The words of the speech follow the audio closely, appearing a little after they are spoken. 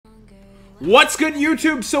What's good,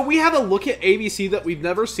 YouTube? So we have a look at ABC that we've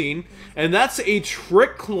never seen, and that's a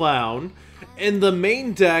Trick Clown in the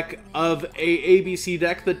main deck of a ABC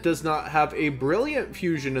deck that does not have a Brilliant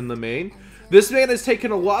Fusion in the main. This man has taken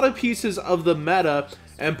a lot of pieces of the meta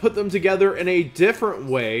and put them together in a different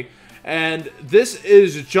way, and this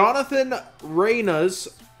is Jonathan Reyna's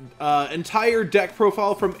entire deck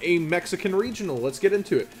profile from a Mexican regional. Let's get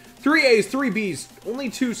into it. 3 A's, 3 B's, only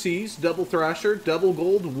 2 C's, double Thrasher, double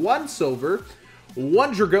Gold, 1 Silver,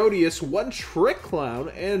 1 Dragodius, 1 Trick Clown,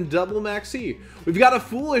 and double Maxi. We've got a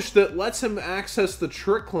Foolish that lets him access the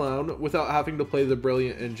Trick Clown without having to play the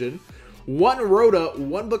Brilliant Engine, 1 Rhoda,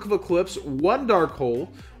 1 Book of Eclipse, 1 Dark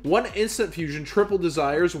Hole, 1 Instant Fusion, triple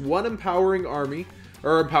Desires, 1 Empowering Army,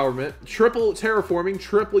 or Empowerment, triple Terraforming,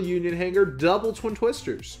 triple Union Hanger, double Twin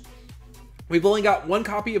Twisters. We've only got 1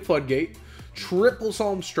 copy of Floodgate, triple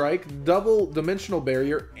Solemn Strike, double Dimensional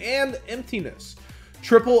Barrier, and Emptiness.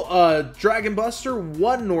 Triple Dragon Buster,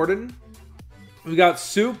 1 Norden. We got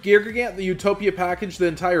Soup, Gear Gigant, the Utopia package, the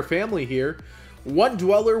entire family here. 1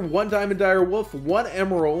 Dweller, 1 Diamond Dire Wolf, 1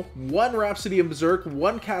 Emerald, 1 Rhapsody and Berserk,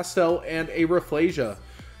 1 Castel, and a Rafflesia.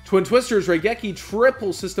 Twin Twisters, Raigeki,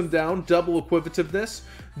 triple System Down, double Equivocativeness,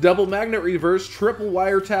 double Magnet Reverse, triple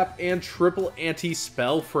Wiretap, and triple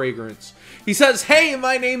Anti-Spell Fragrance. He says, "Hey,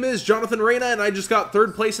 my name is Jonathan Reyna, and I just got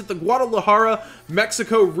 3rd place at the Guadalajara,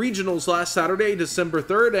 Mexico Regionals last Saturday, December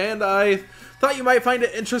 3rd, and I thought you might find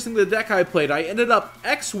it interesting the deck I played. I ended up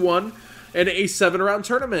X1 in a 7-round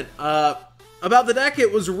tournament. About the deck,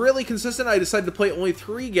 it was really consistent. I decided to play only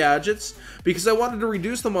 3 gadgets because I wanted to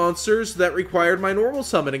reduce the monsters that required my normal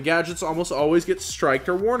summon, and gadgets almost always get striked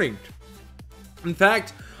or warninged. In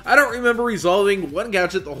fact, I don't remember resolving 1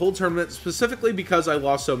 gadget the whole tournament, specifically because I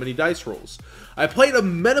lost so many dice rolls. I played a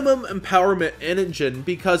minimum empowerment engine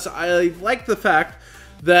because I like the fact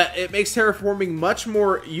that it makes terraforming much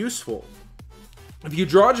more useful. If you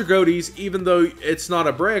draw Dragodies, even though it's not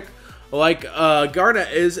a brick, like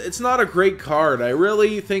Garnet is, it's not a great card. I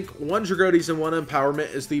really think 1 Dragodies and 1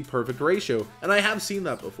 Empowerment is the perfect ratio, and I have seen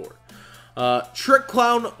that before. Trick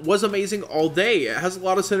Clown was amazing all day. It has a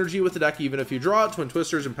lot of synergy with the deck even if you draw it. Twin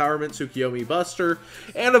Twisters, Empowerment, Tsukiyomi, Buster,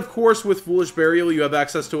 and of course with Foolish Burial you have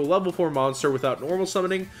access to a level 4 monster without normal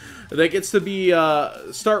summoning that gets to be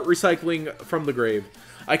start recycling from the grave.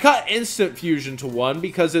 I cut Instant Fusion to 1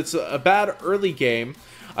 because it's a bad early game.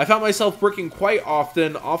 I found myself bricking quite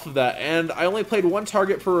often off of that, and I only played 1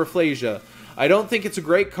 target for Rafflesia. I don't think it's a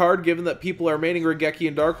great card given that people are maining Raigeki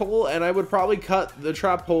and Dark Hole, and I would probably cut the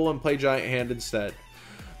Trap Hole and play Giant Hand instead.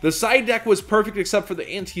 The side deck was perfect except for the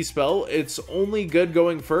anti-spell. It's only good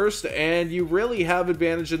going first, and you really have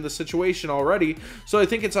advantage in the situation already, so I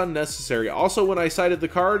think it's unnecessary. Also, when I sided the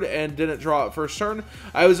card and didn't draw it first turn,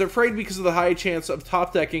 I was afraid because of the high chance of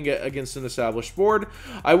top decking it against an established board.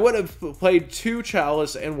 I would have played 2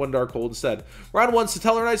 Chalice and 1 Dark Hole instead. Round 1,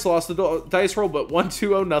 Satellar Knights lost the dice roll, but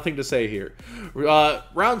 1-2-0, nothing to say here.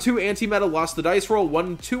 Round 2, Anti-Meta lost the dice roll,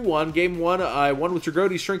 1-2-1. Game 1, I won with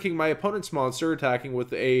Dragodi shrinking my opponent's monster, attacking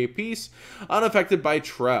with a piece, unaffected by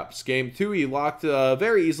traps. Game 2, he locked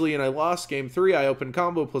very easily and I lost. Game 3, I opened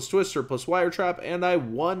combo plus Twister plus Wire Trap and I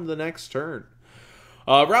won the next turn.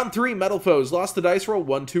 Round 3, Metal Foes lost the dice roll,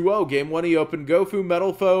 1-2-0. Game 1, he opened Gofu,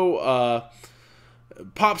 Metal Foe,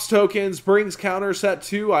 pops tokens, brings counter. Set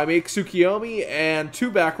 2, I make Tsukiyomi and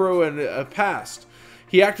 2 back row and passed.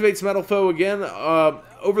 He activates Metal Foe again.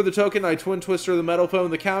 Over the token, I Twin Twister the Metal Foe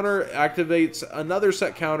and the counter activates another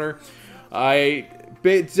set counter. I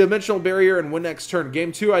Dimensional Barrier and win next turn.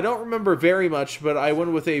 Game 2, I don't remember very much, but I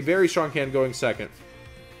win with a very strong hand going second.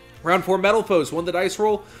 Round 4, Metal Foes won the dice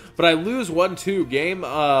roll, but I lose 1-2. Game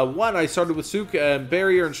 1, I started with Suk and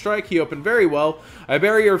Barrier and Strike. He opened very well. I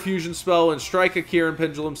Barrier Fusion Spell and Strike a Kieran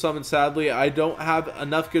Pendulum Summon. Sadly, I don't have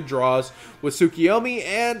enough good draws with Tsukiyomi,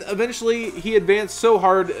 and eventually he advanced so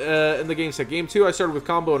hard in the game set. Game 2, I started with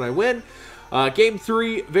combo and I win. Game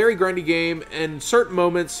 3, very grindy game. In certain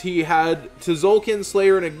moments, he had Tzolk'in,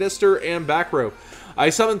 Slayer, and Ignister, and back row. I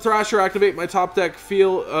summoned Thrasher, activated my top deck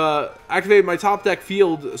field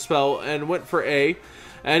spell, and went for A.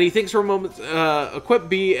 And he thinks for a moment, equip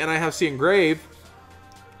B, and I have C Engrave.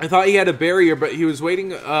 I thought he had a barrier, but he was waiting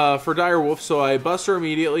for Direwolf, so I Buster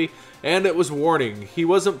immediately, and it was warning. He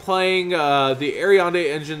wasn't playing the Ariande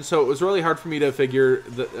engine, so it was really hard for me to figure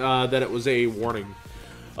that it was a warning.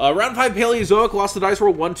 Round 5, Paleozoic lost the dice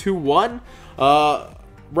roll, 1-2-1.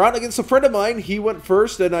 Round against a friend of mine, he went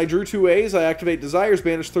first, and I drew 2 A's. I activate Desires,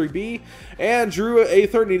 banish 3B, and drew a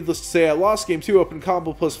third. Needless to say, I lost. Game 2, open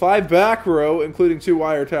combo plus 5, back row, including 2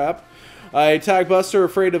 Wiretap. I tag Buster,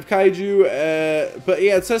 afraid of Kaiju, but he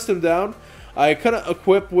had System Down. I couldn't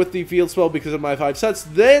equip with the field spell because of my 5 sets.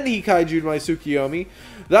 Then he kaiju'd my Tsukiyomi.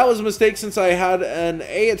 That was a mistake since I had an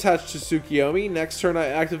A attached to Tsukiyomi. Next turn I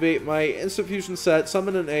activate my Instant Fusion set,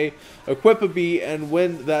 summon an A, equip a B, and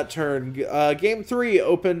win that turn. Game 3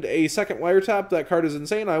 opened a second wiretap. That card is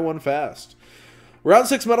insane. I won fast. Round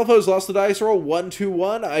 6, Metal Foes lost the dice roll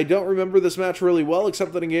 1-2-1. I don't remember this match really well,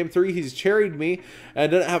 except that in Game 3 he's cherried me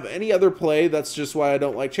and didn't have any other play. That's just why I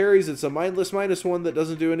don't like cherries. It's a mindless -1 that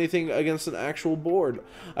doesn't do anything against an actual board.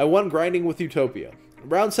 I won grinding with Utopia.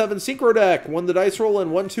 Round 7, Synchro Deck won the dice roll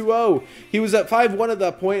in 1-2-0. He was at 5-1 at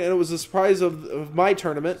that point, and it was the surprise of my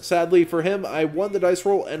tournament. Sadly for him, I won the dice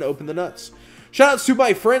roll and opened the nuts. Shoutouts to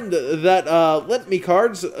my friend that lent me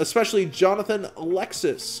cards, especially Jonathan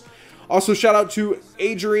Alexis. Also, shout out to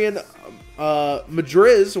Adrian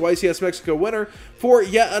Madriz, YCS Mexico winner, for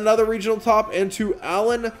yet another regional top, and to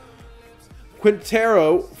Alan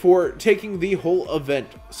Quintero for taking the whole event.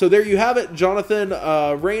 So there you have it, Jonathan.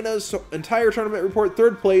 Reyna's entire tournament report,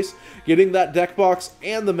 3rd place, getting that deck box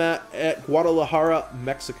and the mat at Guadalajara,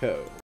 Mexico.